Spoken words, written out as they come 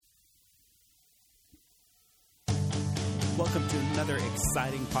Welcome to another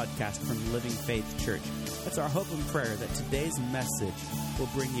exciting podcast from Living Faith Church. It's our hope and prayer that today's message will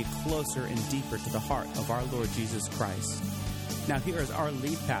bring you closer and deeper to the heart of our Lord Jesus Christ. Now here is our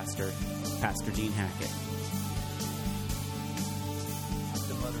lead pastor, Pastor Dean Hackett.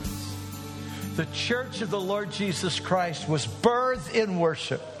 The church of the Lord Jesus Christ was birthed in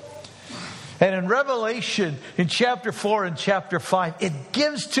worship. And in Revelation, in chapter 4 and chapter 5, it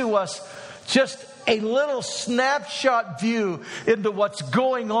gives to us just a little snapshot view into what's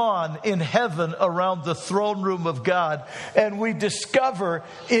going on in heaven around the throne room of God. And we discover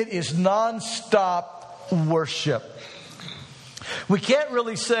it is nonstop worship. We can't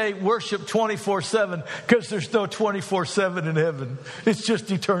really say worship 24/7 because there's no 24/7 in heaven. It's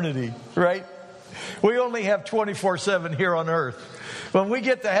just eternity, right? We only have 24/7 here on earth. When we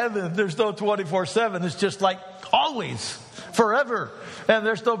get to heaven, there's no 24/7. It's just like always, forever. And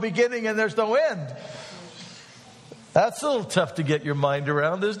there's no beginning and there's no end. That's a little tough to get your mind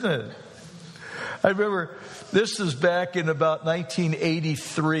around, isn't it? I remember this is back in about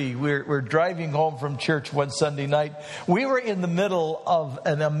 1983. We're driving home from church one Sunday night. We were in the middle of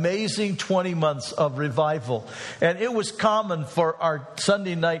an amazing 20 months of revival. And it was common for our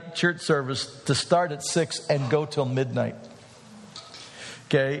Sunday night church service to start at 6 and go till midnight.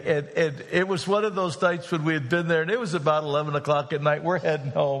 Okay, and it was one of those nights when we had been there, and it was about 11 o'clock at night. We're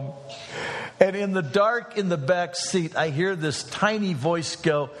heading home. And in the dark, in the back seat, I hear this tiny voice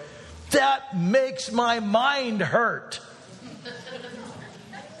go, "That makes my mind hurt."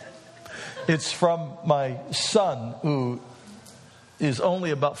 It's from my son, who is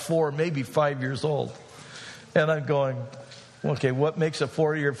only about 4, maybe 5 years old. And I'm going, okay, what makes a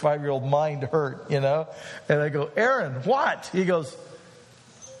 4 or 5-year-old mind hurt, you know? And I go, "Aaron, what?" He goes,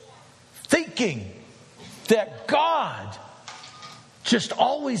 "Thinking that God just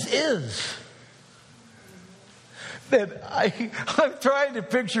always is." And I'm trying to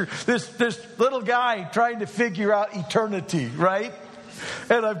picture this little guy trying to figure out eternity, right?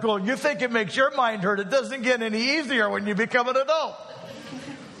 And I'm going, you think it makes your mind hurt? It doesn't get any easier when you become an adult.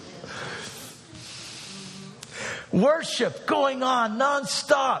 Worship going on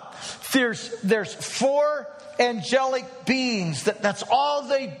nonstop. There's 4 angelic beings that's all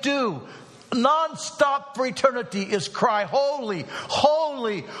they do. Non-stop for eternity is cry, "Holy,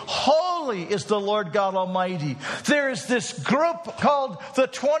 holy, holy is the Lord God Almighty." There is this group called the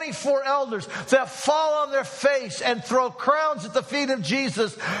 24 elders that fall on their face and throw crowns at the feet of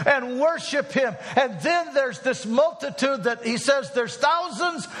Jesus and worship Him. And then there's this multitude that He says there's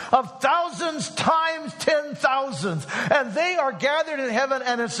thousands of thousands times 10,000s. And they are gathered in heaven,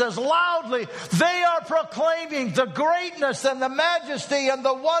 and it says loudly, they are proclaiming the greatness and the majesty and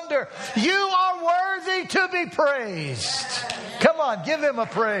the wonder. You are worthy to be praised. Come on, give Him a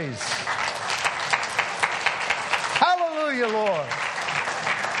praise. Hallelujah, Lord.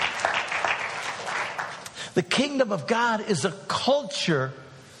 The kingdom of God is a culture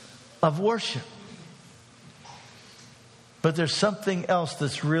of worship. But there's something else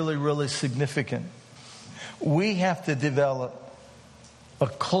that's really, really significant. We have to develop a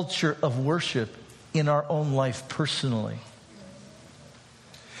culture of worship in our own life personally.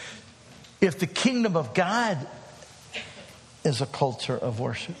 If the kingdom of God is a culture of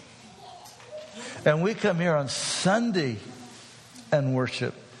worship, and we come here on Sunday and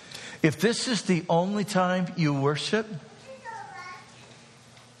worship, if this is the only time you worship,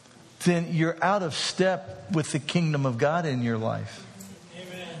 then you're out of step with the kingdom of God in your life.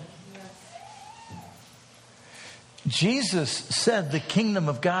 Amen. Jesus said the kingdom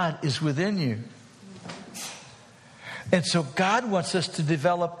of God is within you. And so God wants us to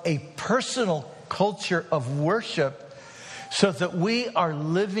develop a personal culture of worship so that we are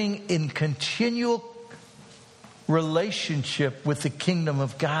living in continual relationship with the kingdom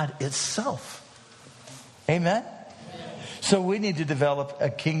of God itself. Amen? So we need to develop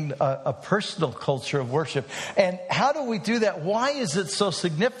a personal culture of worship. And how do we do that? Why is it so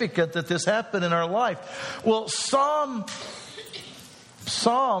significant that this happened in our life? Well, Psalm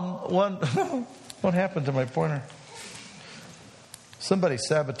 1. What happened to my pointer? Somebody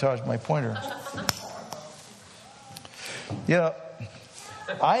sabotaged my pointer. You know,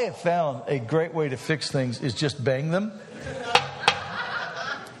 I have found a great way to fix things is just bang them.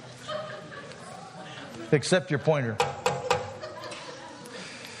 Except your pointer.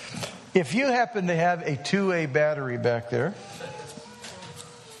 If you happen to have a 2A battery back there,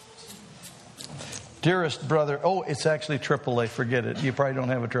 dearest brother, it's actually AAA, forget it. You probably don't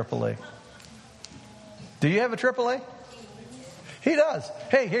have a AAA. Do you have a AAA? He does.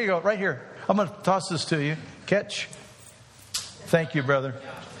 Hey, here you go, right here. I'm going to toss this to you. Catch. Thank you, brother.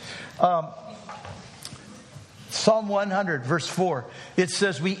 Psalm 100, verse 4, it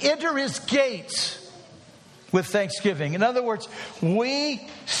says, we enter his gates with thanksgiving. In other words, we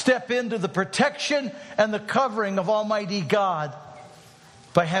step into the protection and the covering of Almighty God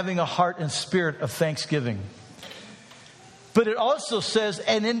by having a heart and spirit of thanksgiving. But it also says,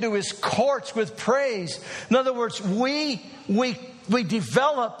 and into his courts with praise. In other words, we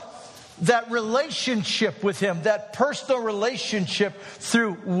develop that relationship with him, that personal relationship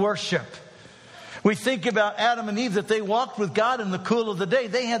through worship. We think about Adam and Eve, that they walked with God in the cool of the day.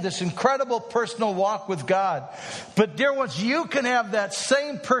 They had this incredible personal walk with God. But dear ones, you can have that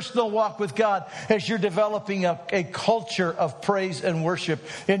same personal walk with God as you're developing a culture of praise and worship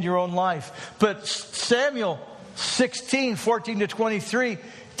in your own life. But Samuel 16, 14 to 23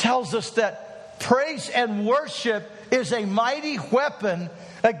 tells us that praise and worship is a mighty weapon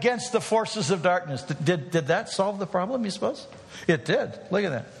against the forces of darkness. Did that solve the problem, you suppose? It did. Look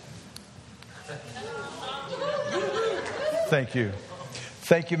at that. Thank you.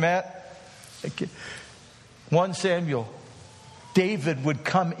 Thank you, Matt. Thank you. 1 Samuel. David would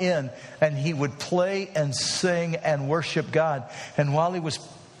come in and he would play and sing and worship God. And while he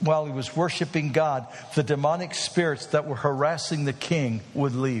was worshiping God, the demonic spirits that were harassing the king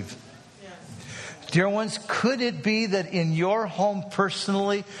would leave. Dear ones, could it be that in your home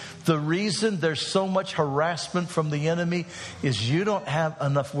personally, the reason there's so much harassment from the enemy is you don't have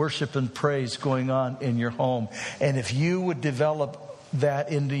enough worship and praise going on in your home? And if you would develop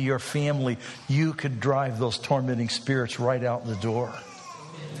that into your family, you could drive those tormenting spirits right out the door.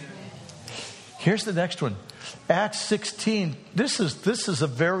 Here's the next one. Acts 16. This is a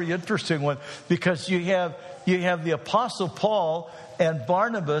very interesting one, because you have the Apostle Paul and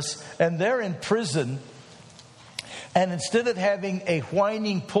Barnabas, and they're in prison. And instead of having a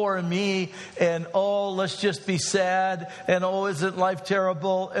whining poor me and, oh, let's just be sad, and oh, isn't life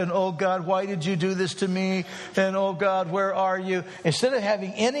terrible, and oh God, why did you do this to me, and oh God, where are you? Instead of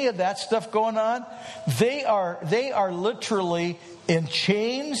having any of that stuff going on, they are literally in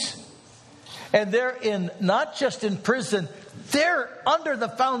chains, and they're not just in prison, they're under the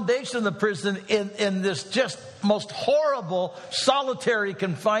foundation of the prison in this just most horrible solitary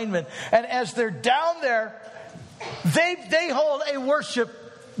confinement. And as they're down there, they hold a worship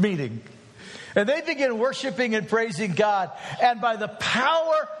meeting. And they begin worshiping and praising God. And by the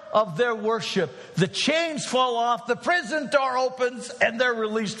power of their worship, the chains fall off, the prison door opens, and they're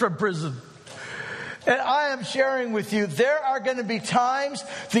released from prison. And I am sharing with you, there are going to be times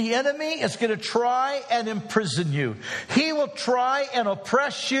the enemy is going to try and imprison you. He will try and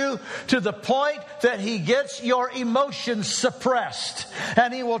oppress you to the point that he gets your emotions suppressed.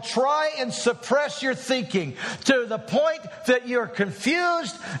 And he will try and suppress your thinking to the point that you're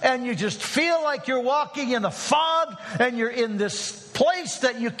confused and you just feel like you're walking in a fog and you're in this place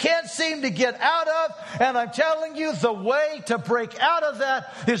that you can't seem to get out of. And I'm telling you, the way to break out of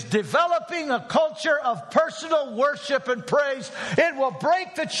that is developing a culture of personal worship and praise. It will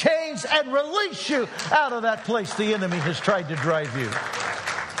break the chains and release you out of that place the enemy has tried to drive you.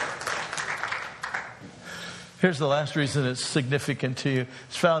 Here's the last reason it's significant to you.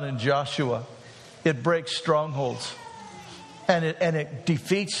 It's found in Joshua. It breaks strongholds. And it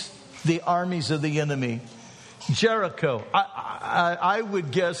defeats the armies of the enemy. Jericho. I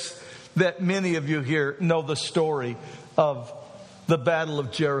would guess that many of you here know the story of the Battle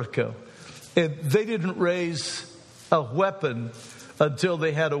of Jericho. And they didn't raise a weapon until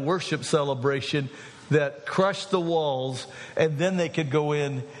they had a worship celebration that crushed the walls, and then they could go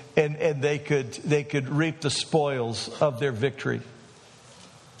in and they could reap the spoils of their victory.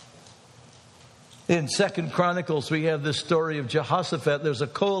 In 2 Chronicles, we have this story of Jehoshaphat. There's a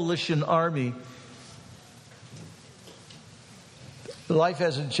coalition army. Life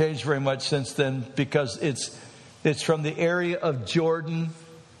hasn't changed very much since then, because it's from the area of Jordan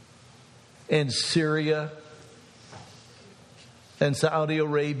and Syria and Saudi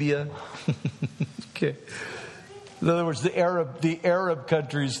Arabia. Okay. In other words, the Arab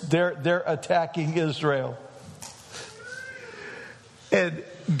countries, they're attacking Israel. And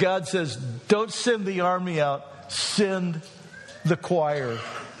God says, don't send the army out, send the choir.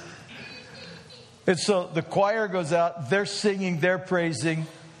 And so the choir goes out, they're singing, they're praising,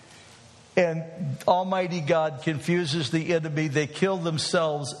 and Almighty God confuses the enemy. They kill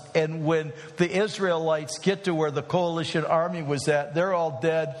themselves, and when the Israelites get to where the coalition army was at, they're all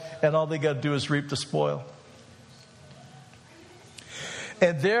dead, and all they got to do is reap the spoil.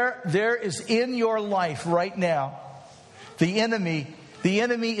 And there is in your life right now, the enemy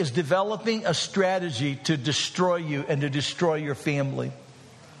is developing a strategy to destroy you and to destroy your family.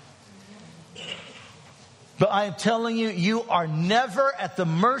 But I am telling you, you are never at the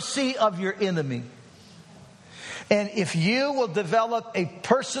mercy of your enemy. And if you will develop a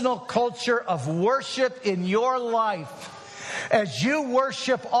personal culture of worship in your life, as you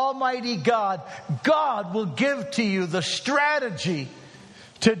worship Almighty God, God will give to you the strategy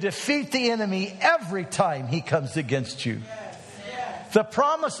to defeat the enemy every time he comes against you. The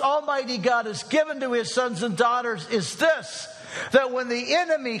promise Almighty God has given to His sons and daughters is this: that when the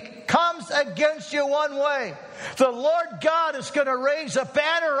enemy comes against you one way, the Lord God is going to raise a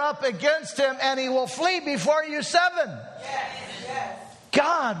banner up against him, and he will flee before you seven. Yes.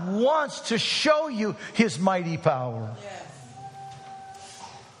 God wants to show you His mighty power. Yes.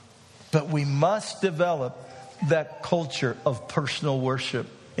 But we must develop that culture of personal worship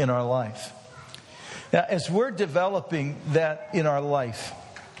in our life. Now, as we're developing that in our life,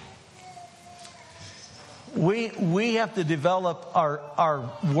 we have to develop our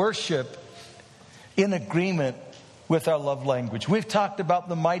worship in agreement with our love language. We've talked about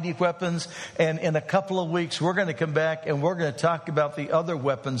the mighty weapons, and in a couple of weeks we're going to come back and we're going to talk about the other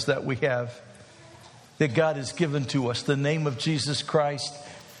weapons that we have that God has given to us. The name of Jesus Christ,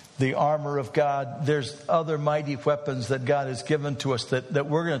 the armor of God. There's other mighty weapons that God has given to us that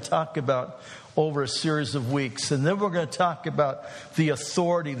we're going to talk about over a series of weeks. And then we're going to talk about the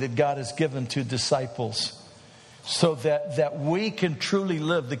authority that God has given to disciples, so that we can truly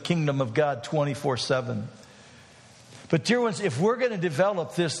live the kingdom of God 24/7. But dear ones, if we're going to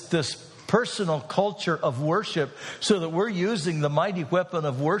develop this personal culture of worship so that we're using the mighty weapon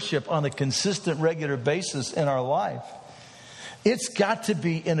of worship on a consistent, regular basis in our life, it's got to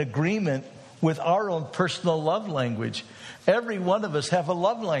be in agreement with our own personal love language. Every one of us have a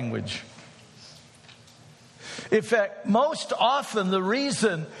love language. In fact, most often the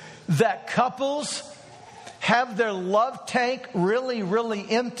reason that couples have their love tank really, really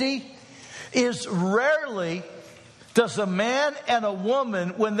empty is rarely does a man and a woman,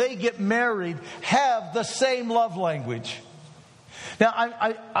 when they get married, have the same love language. Now,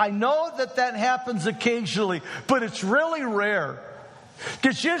 I know that happens occasionally, but it's really rare.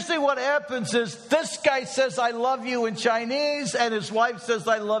 Because usually what happens is this guy says, "I love you" in Chinese, and his wife says,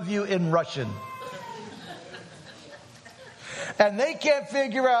 "I love you" in Russian. And they can't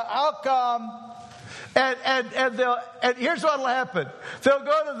figure out how come. And here's what will happen. They'll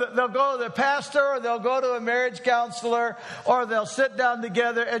go to the pastor, or they'll go to a marriage counselor, or they'll sit down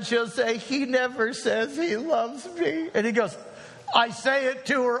together, and she'll say, "He never says he loves me." And he goes, "I say it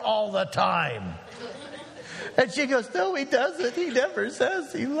to her all the time." And she goes, "No, he doesn't. He never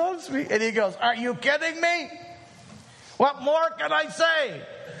says he loves me." And he goes, "Are you kidding me? What more can I say?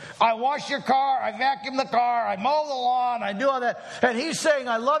 I wash your car, I vacuum the car, I mow the lawn, I do all that." And he's saying,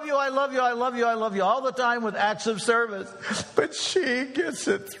 "I love you, I love you, I love you, I love you," all the time with acts of service. But she gets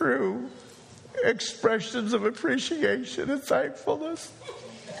it through expressions of appreciation and thankfulness.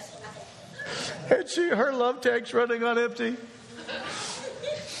 And her love tank's running on empty.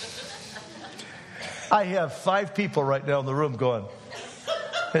 I have 5 people right now in the room going,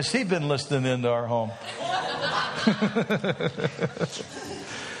 "Has he been listening into our home?"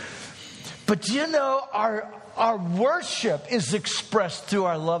 But you know, our worship is expressed through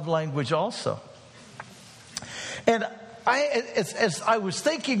our love language also. And as I was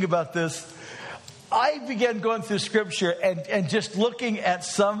thinking about this, I began going through Scripture and just looking at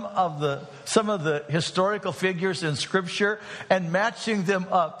some of the historical figures in Scripture and matching them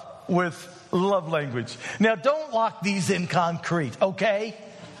up with love language. Now, don't lock these in concrete, okay?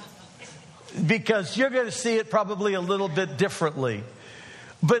 Because you're going to see it probably a little bit differently.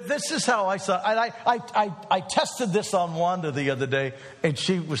 But this is how I saw it. And I tested this on Wanda the other day, and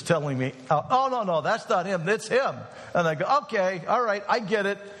she was telling me, "Oh, no, that's not him, it's him." And I go, "Okay, all right, I get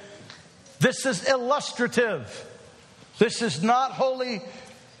it. This is illustrative. This is not Holy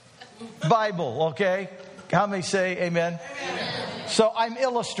Bible," okay? How many say amen? Amen. So I'm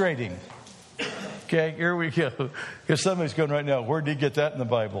illustrating. Okay, here we go. Because somebody's going right now, "Where did you get that in the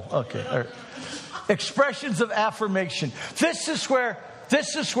Bible?" Okay, all right. Expressions of affirmation. This is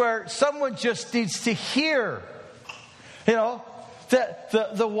where someone just needs to hear. You know, that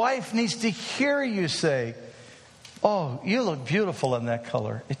the wife needs to hear you say, "Oh, you look beautiful in that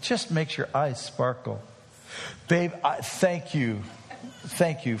color. It just makes your eyes sparkle. Babe, thank you.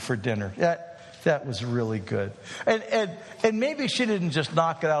 Thank you for dinner. That was really good." And maybe she didn't just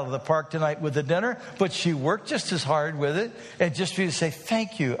knock it out of the park tonight with the dinner, but she worked just as hard with it. And just for you to say,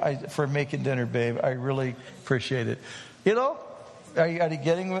 "Thank you for making dinner, babe. I really appreciate it." You know? Are you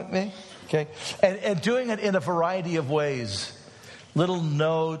getting with me? Okay. And doing it in a variety of ways. Little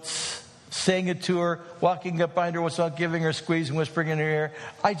notes, saying it to her, walking up behind her, without giving her a squeeze and whispering in her ear,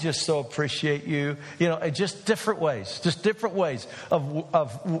 I just so appreciate you. And just different ways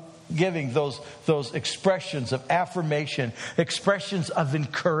of giving those expressions of affirmation, expressions of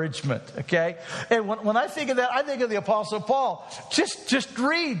encouragement, okay? And when I think of that, I think of the Apostle Paul. Just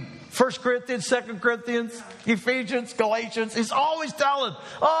read 1 Corinthians, 2 Corinthians, Ephesians, Galatians. He's always telling,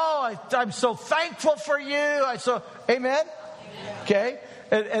 I'm so thankful for you. Amen? Okay?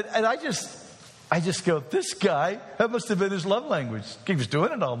 And I just go, this guy, that must have been his love language. He was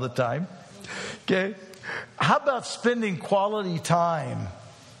doing it all the time. Okay? How about spending quality time?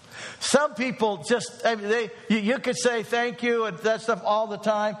 Some people you could say thank you and that stuff all the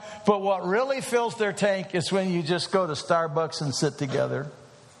time, but what really fills their tank is when you just go to Starbucks and sit together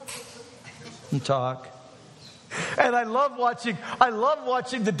and talk. And I love watching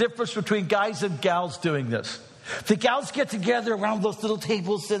the difference between guys and gals doing this. The gals get together around those little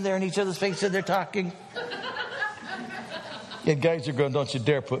tables in there in each other's faces and they're talking. And guys are going, don't you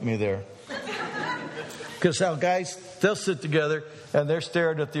dare put me there. Because how guys, they'll sit together and they're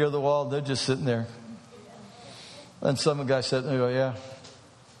staring at the other wall and they're just sitting there. And some guy said, they go, yeah.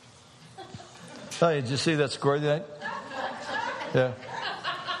 Oh, did you see that score tonight? Yeah.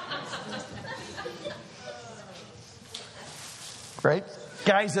 Right?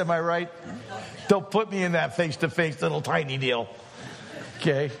 Guys, am I right? Don't put me in that face-to-face little tiny deal.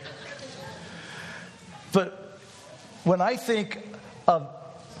 Okay? But when I think of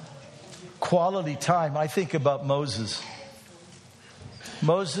quality time, I think about Moses.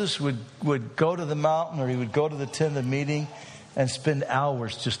 Moses would go to the mountain or he would go to the tent of meeting and spend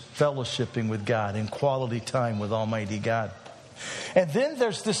hours just fellowshipping with God in quality time with Almighty God. And then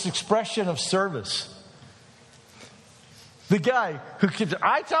there's this expression of service. The guy who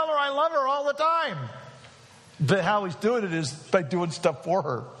I tell her I love her all the time. But how he's doing it is by doing stuff for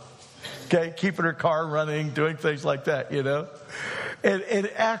her. Okay? Keeping her car running, doing things like that,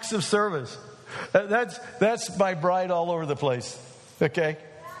 And acts of service. That's my bride all over the place. Okay?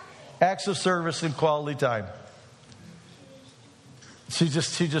 Acts of service and quality time. She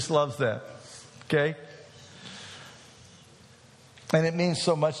just loves that. Okay? And it means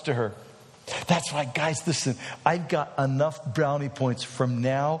so much to her. That's why, guys, listen, I've got enough brownie points from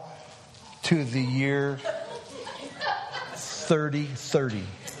now to the year 3030.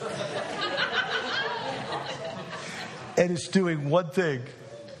 And it's doing one thing,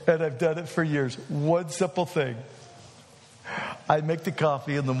 and I've done it for years. One simple thing. I make the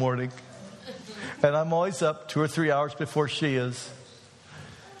coffee in the morning, and I'm always up 2 or 3 hours before she is,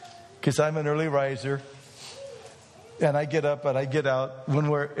 because I'm an early riser. And I get up and I get out when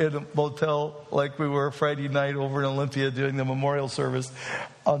we're in a motel like we were Friday night over in Olympia doing the memorial service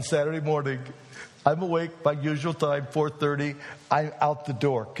on Saturday morning. I'm awake by usual time, 4:30. I'm out the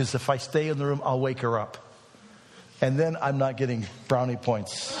door because if I stay in the room, I'll wake her up. And then I'm not getting brownie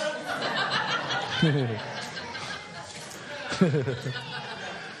points.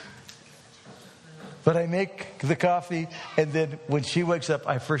 But I make the coffee, and then when she wakes up,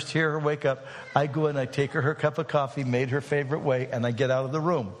 I first hear her wake up. I go in, I take her cup of coffee, made her favorite way, and I get out of the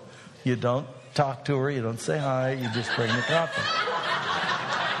room. You don't talk to her, you don't say hi, you just bring the coffee.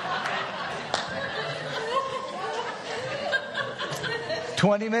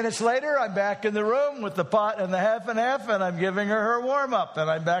 20 minutes later, I'm back in the room with the pot and the half and half, and I'm giving her warm-up, and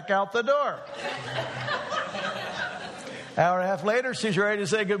I'm back out the door. Hour and a half later, she's ready to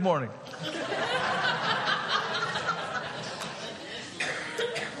say good morning.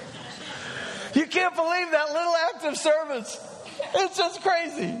 You can't believe that little act of service. It's just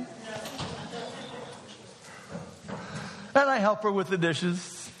crazy. And I help her with the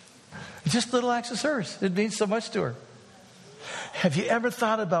dishes. Just little acts of service. It means so much to her. Have you ever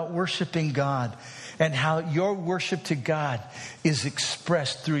thought about worshiping God and how your worship to God is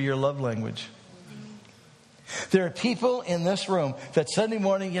expressed through your love language? There are people in this room that Sunday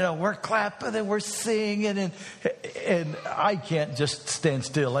morning, we're clapping and we're singing and I can't just stand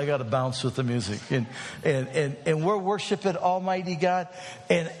still. I got to bounce with the music. And we're worshiping Almighty God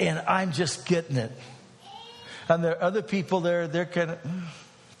and I'm just getting it. And there are other people there, they're kind of,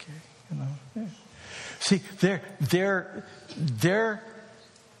 okay, yeah. See, their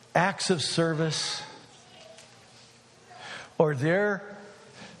acts of service or their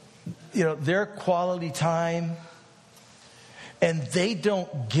quality time, and they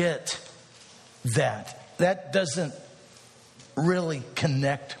don't get that. That doesn't really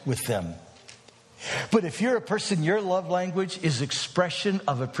connect with them. But if you're a person, your love language is expression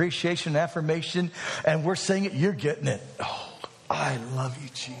of appreciation, affirmation, and we're saying it, you're getting it. Oh, I love you,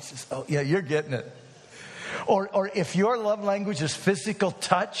 Jesus. Oh, yeah, you're getting it. Or if your love language is physical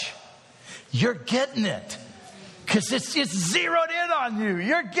touch, you're getting it. Because it's zeroed in on you.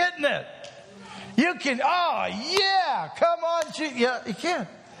 You're getting it. You can, oh, yeah, come on. Yeah, you can.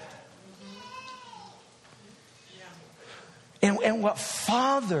 And what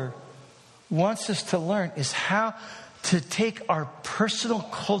Father wants us to learn is how to take our personal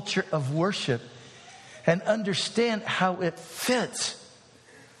culture of worship and understand how it fits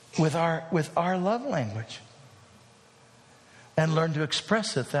with our love language. And learn to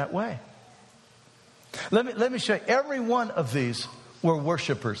express it that way. Let me show you. Every one of these were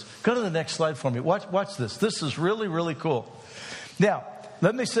worshipers. Go to the next slide for me. Watch this. This is really, really cool. Now,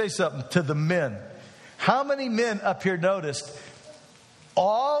 let me say something to the men. How many men up here noticed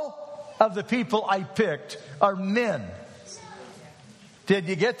all of the people I picked are men? Did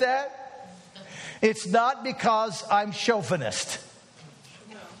you get that? It's not because I'm chauvinist.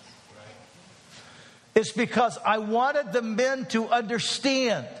 It's because I wanted the men to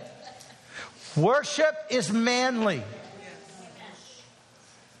understand worship is manly.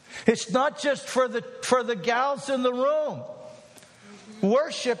 It's not just for the gals in the room.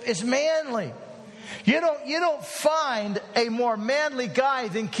 Worship is manly. You don't find a more manly guy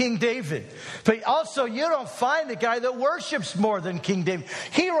than King David. But also you don't find a guy that worships more than King David.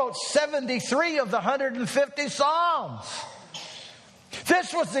 He wrote 73 of the 150 Psalms.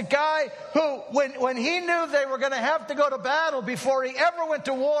 This was the guy who, when he knew they were going to have to go to battle before he ever went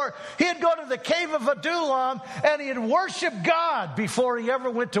to war, he'd go to the cave of Adullam and he'd worship God before he ever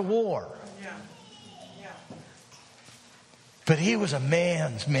went to war. Yeah. But he was a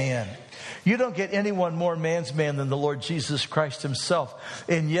man's man. You don't get anyone more man's man than the Lord Jesus Christ himself.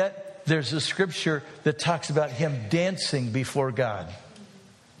 And yet there's a scripture that talks about him dancing before God.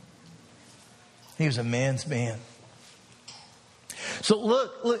 He was a man's man. So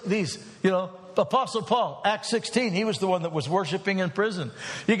look, these, Apostle Paul, Acts 16, he was the one that was worshiping in prison.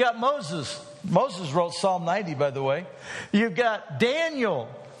 You got Moses. Moses wrote Psalm 90, by the way. You've got Daniel,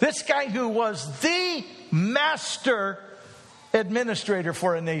 this guy who was the master administrator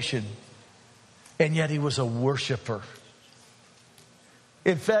for a nation. And yet he was a worshiper.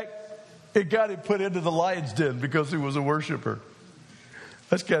 In fact, it got him put into the lion's den because he was a worshiper.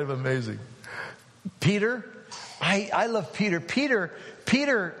 That's kind of amazing. Peter, I love Peter.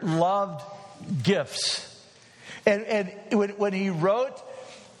 Peter loved gifts. And when he wrote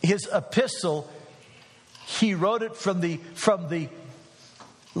his epistle, he wrote it from the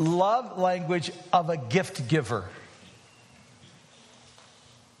love language of a gift giver.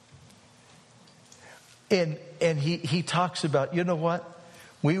 And he talks about, you know what?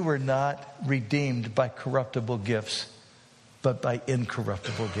 We were not redeemed by corruptible gifts, but by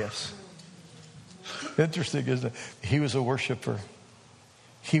incorruptible gifts. Interesting, isn't it? He was a worshiper.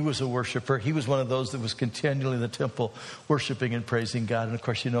 He was a worshiper. He was one of those that was continually in the temple worshiping and praising God. And of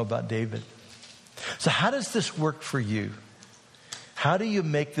course, you know about David. So how does this work for you? How do you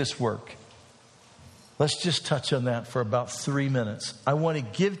make this work? Let's just touch on that for about 3 minutes. I want to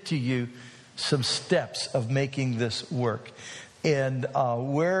give to you some steps of making this work. And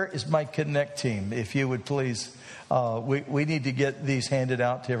where is my Connect team? If you would please, we need to get these handed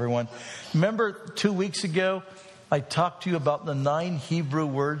out to everyone. Remember 2 weeks ago, I talked to you about the 9 Hebrew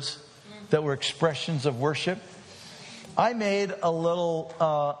words that were expressions of worship. I made a little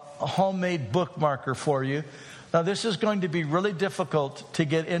homemade bookmarker for you. Now, this is going to be really difficult to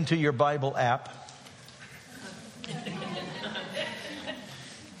get into your Bible app.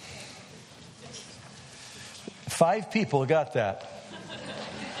 Five people got that.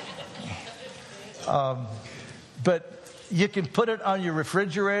 But you can put it on your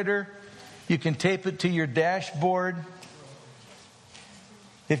refrigerator. You can tape it to your dashboard.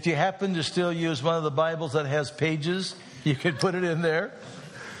 If you happen to still use one of the Bibles that has pages, you can put it in there.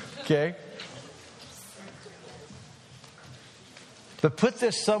 Okay? But put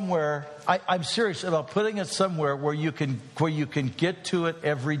this somewhere. I'm serious about putting it somewhere where you can get to it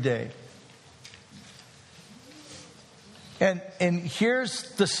every day. And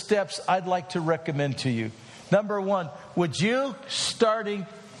here's the steps I'd like to recommend to you. Number 1, would you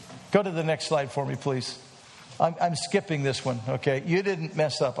go to the next slide for me, please. I'm skipping this one, okay? You didn't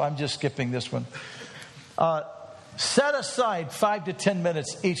mess up. I'm just skipping this one. Set aside 5 to 10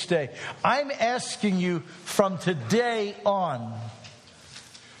 minutes each day. I'm asking you from today on,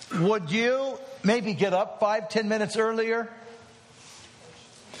 would you maybe get up 5-10 minutes earlier?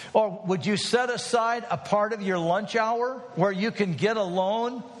 Or would you set aside a part of your lunch hour where you can get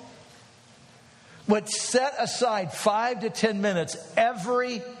alone? Would set aside 5 to 10 minutes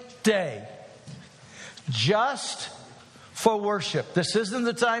every day just for worship. This isn't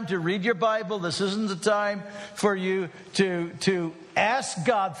the time to read your Bible. This isn't the time for you to ask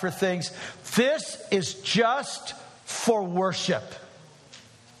God for things. This is just for worship.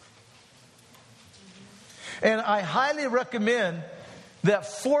 And I highly recommend that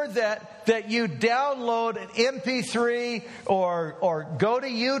for that you download an MP3 or go to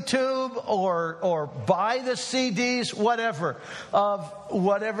YouTube or buy the CDs, whatever, of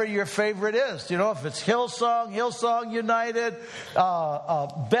whatever your favorite is. You know, if it's Hillsong United,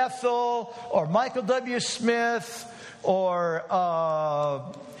 Bethel, or Michael W. Smith, or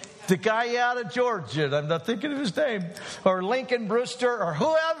the guy out of Georgia, I'm not thinking of his name, or Lincoln Brewster, or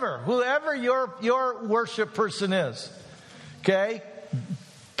whoever your worship person is. Okay?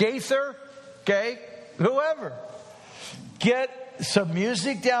 Gaither, okay? Whoever. Get some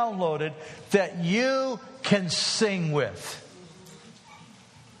music downloaded that you can sing with.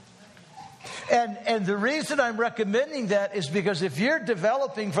 And the reason I'm recommending that is because if you're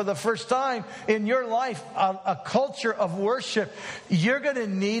developing for the first time in your life a culture of worship, you're going to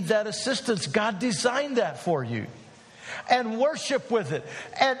need that assistance. God designed that for you. And worship with it.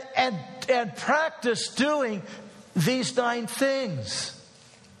 And practice doing these 9 things.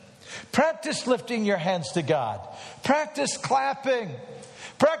 Practice lifting your hands to God. Practice clapping.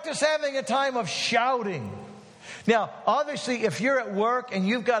 Practice having a time of shouting. Now, obviously, if you're at work and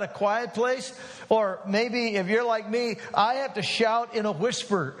you've got a quiet place, or maybe if you're like me, I have to shout in a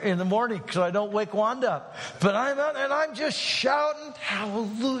whisper in the morning because I don't wake Wanda up. But I'm out and I'm just shouting,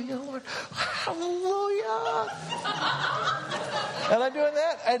 hallelujah, Lord, hallelujah. And I'm doing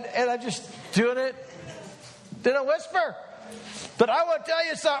that, and I'm just doing it in a whisper. But I want to tell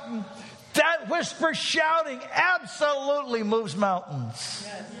you something. That whisper shouting absolutely moves mountains.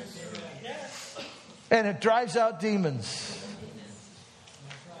 And it drives out demons.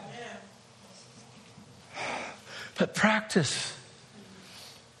 But practice.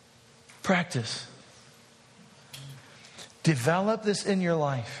 Practice. Develop this in your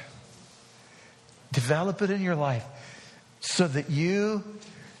life. Develop it in your life so that you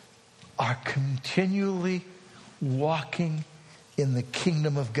are continually walking in the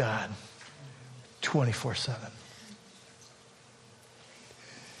kingdom of God 24/7.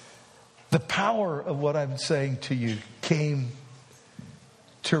 The power of what I'm saying to you came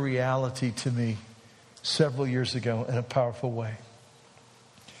to reality to me several years ago in a powerful way.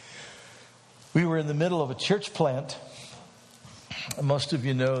 We were in the middle of a church plant. Most of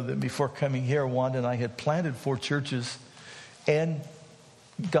you know that before coming here, Wanda and I had planted 4 churches and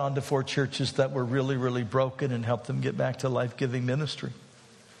gone to 4 churches that were really, really broken and helped them get back to life-giving ministry.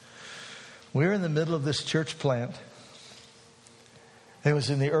 We were in the middle of this church plant. It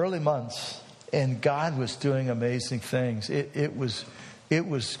was in the early months, and God was doing amazing things. It was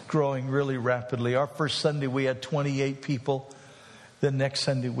growing really rapidly. Our first Sunday, we had 28 people. The next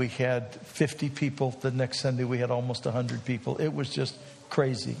Sunday, we had 50 people. The next Sunday, we had almost 100 people. It was just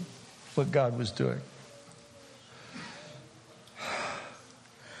crazy what God was doing.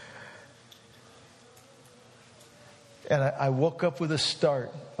 And I woke up with a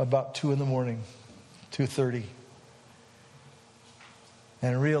start about 2 in the morning, 2:30.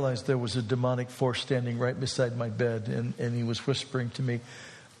 And I realized there was a demonic force standing right beside my bed. And he was whispering to me,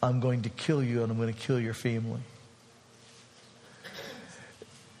 I'm going to kill you and I'm going to kill your family.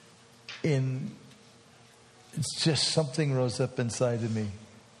 And it's just something rose up inside of me.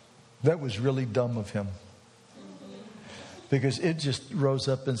 That was really dumb of him. Because it just rose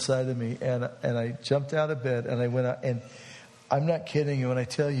up inside of me. And I jumped out of bed and I went out. And I'm not kidding you when I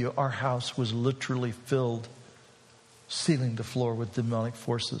tell you, our house was literally filled ceiling to floor with demonic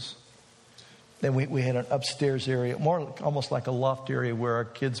forces. Then we had an upstairs area, almost like a loft area where our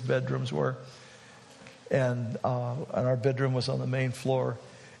kids' bedrooms were. And our bedroom was on the main floor.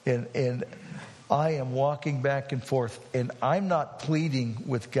 And I am walking back and forth. And I'm not pleading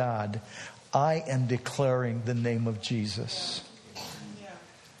with God. I am declaring the name of Jesus.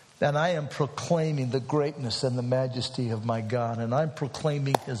 And I am proclaiming the greatness and the majesty of my God. And I'm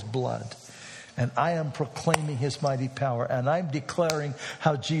proclaiming His blood. And I am proclaiming His mighty power. And I'm declaring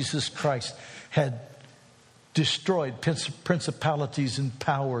how Jesus Christ had destroyed principalities and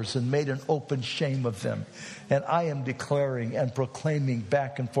powers and made an open shame of them. And I am declaring and proclaiming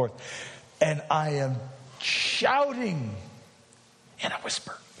back and forth. And I am shouting in a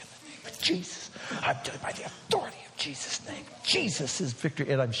whisper, in the name of Jesus. I'm doing by the authority of Jesus' name. Jesus is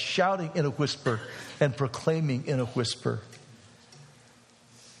victory. And I'm shouting in a whisper and proclaiming in a whisper.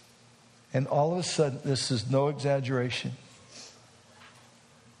 And all of a sudden, this is no exaggeration,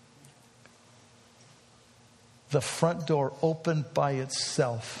 the front door opened by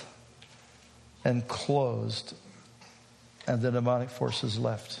itself and closed And the demonic forces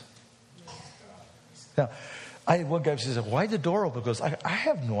left. Now, I had one guy who said, why the door open? Because I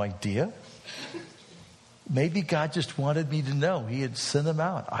have no idea. Maybe God just wanted me to know. He had sent them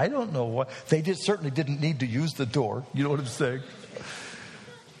out. I don't know what. They certainly didn't need to use the door. You know what I'm saying?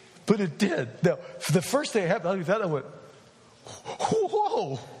 But it did. Now, for the first thing I happened, I went,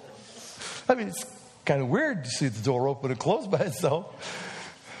 whoa. I mean, it's kind of weird to see the door open and close by itself.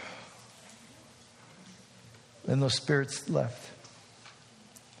 And those spirits left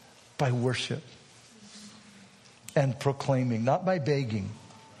by worship and proclaiming, not by begging.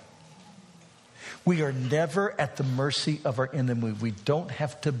 We are never at the mercy of our enemy. We don't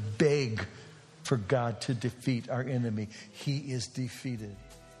have to beg for God to defeat our enemy. He is defeated.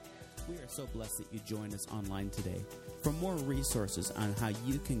 We are so blessed that you joined us online today. For more resources on how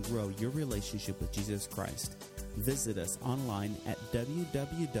you can grow your relationship with Jesus Christ, visit us online at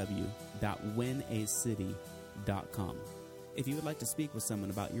www.winacity.com. If you would like to speak with someone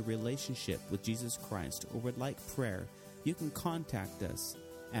about your relationship with Jesus Christ or would like prayer, you can contact us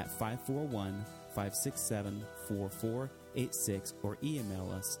at 541-567-4486 or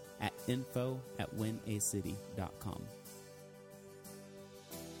email us at info@winacity.com.